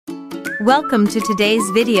Welcome to today's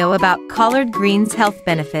video about collard greens health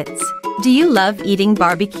benefits. Do you love eating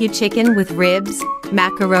barbecue chicken with ribs,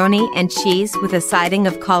 macaroni and cheese with a siding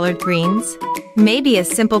of collard greens? Maybe a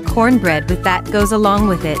simple cornbread with that goes along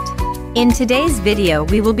with it. In today's video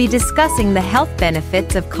we will be discussing the health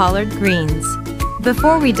benefits of collard greens.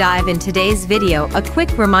 Before we dive in today's video, a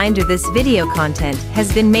quick reminder: this video content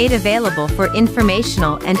has been made available for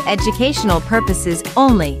informational and educational purposes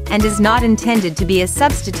only and is not intended to be a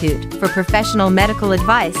substitute for professional medical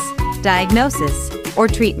advice, diagnosis, or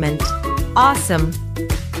treatment. Awesome!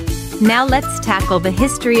 Now let's tackle the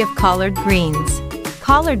history of collard greens.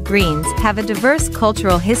 Collard greens have a diverse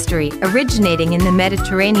cultural history, originating in the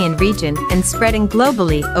Mediterranean region and spreading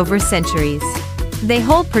globally over centuries. They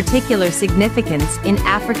hold particular significance in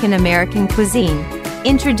African American cuisine,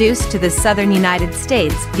 introduced to the southern United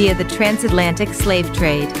States via the transatlantic slave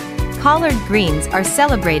trade. Collard greens are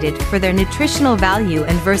celebrated for their nutritional value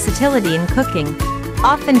and versatility in cooking,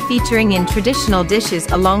 often featuring in traditional dishes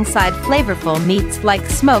alongside flavorful meats like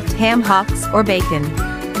smoked ham hocks or bacon.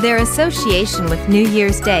 Their association with New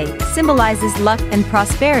Year's Day symbolizes luck and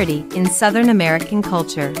prosperity in Southern American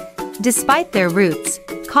culture. Despite their roots,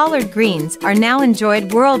 collard greens are now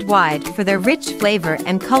enjoyed worldwide for their rich flavor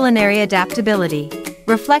and culinary adaptability,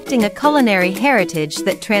 reflecting a culinary heritage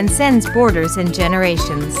that transcends borders and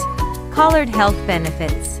generations. Collard health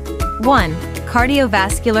benefits. 1.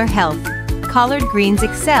 Cardiovascular health. Collard greens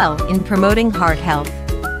excel in promoting heart health.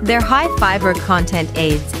 Their high fiber content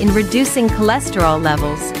aids in reducing cholesterol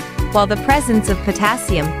levels, while the presence of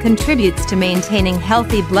potassium contributes to maintaining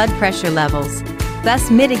healthy blood pressure levels,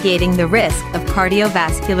 thus mitigating the risk of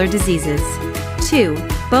cardiovascular diseases. 2.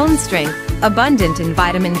 Bone strength. Abundant in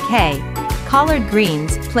vitamin K, collard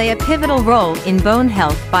greens play a pivotal role in bone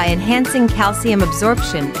health by enhancing calcium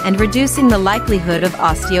absorption and reducing the likelihood of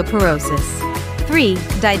osteoporosis. 3.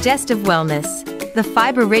 Digestive wellness. The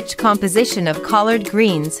fiber-rich composition of collard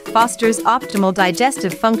greens fosters optimal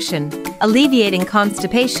digestive function, alleviating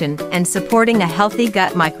constipation and supporting a healthy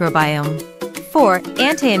gut microbiome. 4.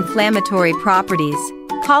 Anti-inflammatory properties.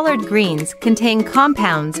 Collard greens contain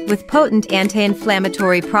compounds with potent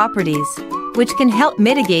anti-inflammatory properties, which can help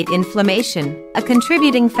mitigate inflammation, a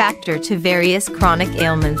contributing factor to various chronic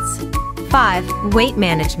ailments. 5. Weight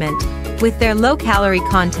management. With their low-calorie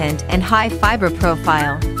content and high fiber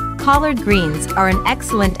profile, collard greens are an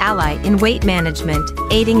excellent ally in weight management,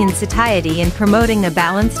 aiding in satiety and promoting a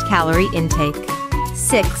balanced calorie intake.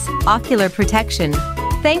 6. Ocular protection.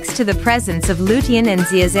 Thanks to the presence of lutein and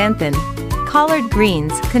zeaxanthin, collard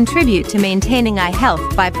greens contribute to maintaining eye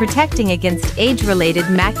health by protecting against age-related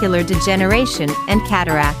macular degeneration and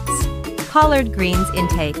cataracts. Collard greens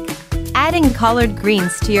intake. Adding collard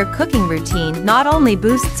greens to your cooking routine not only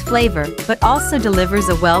boosts flavor but also delivers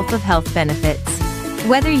a wealth of health benefits.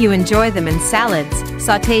 Whether you enjoy them in salads,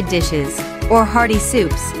 sautéed dishes, or hearty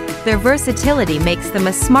soups, their versatility makes them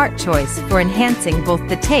a smart choice for enhancing both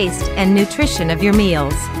the taste and nutrition of your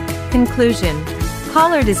meals. Conclusion: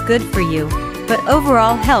 collard is good for you, but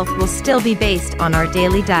overall health will still be based on our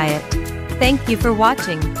daily diet. Thank you for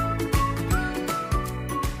watching.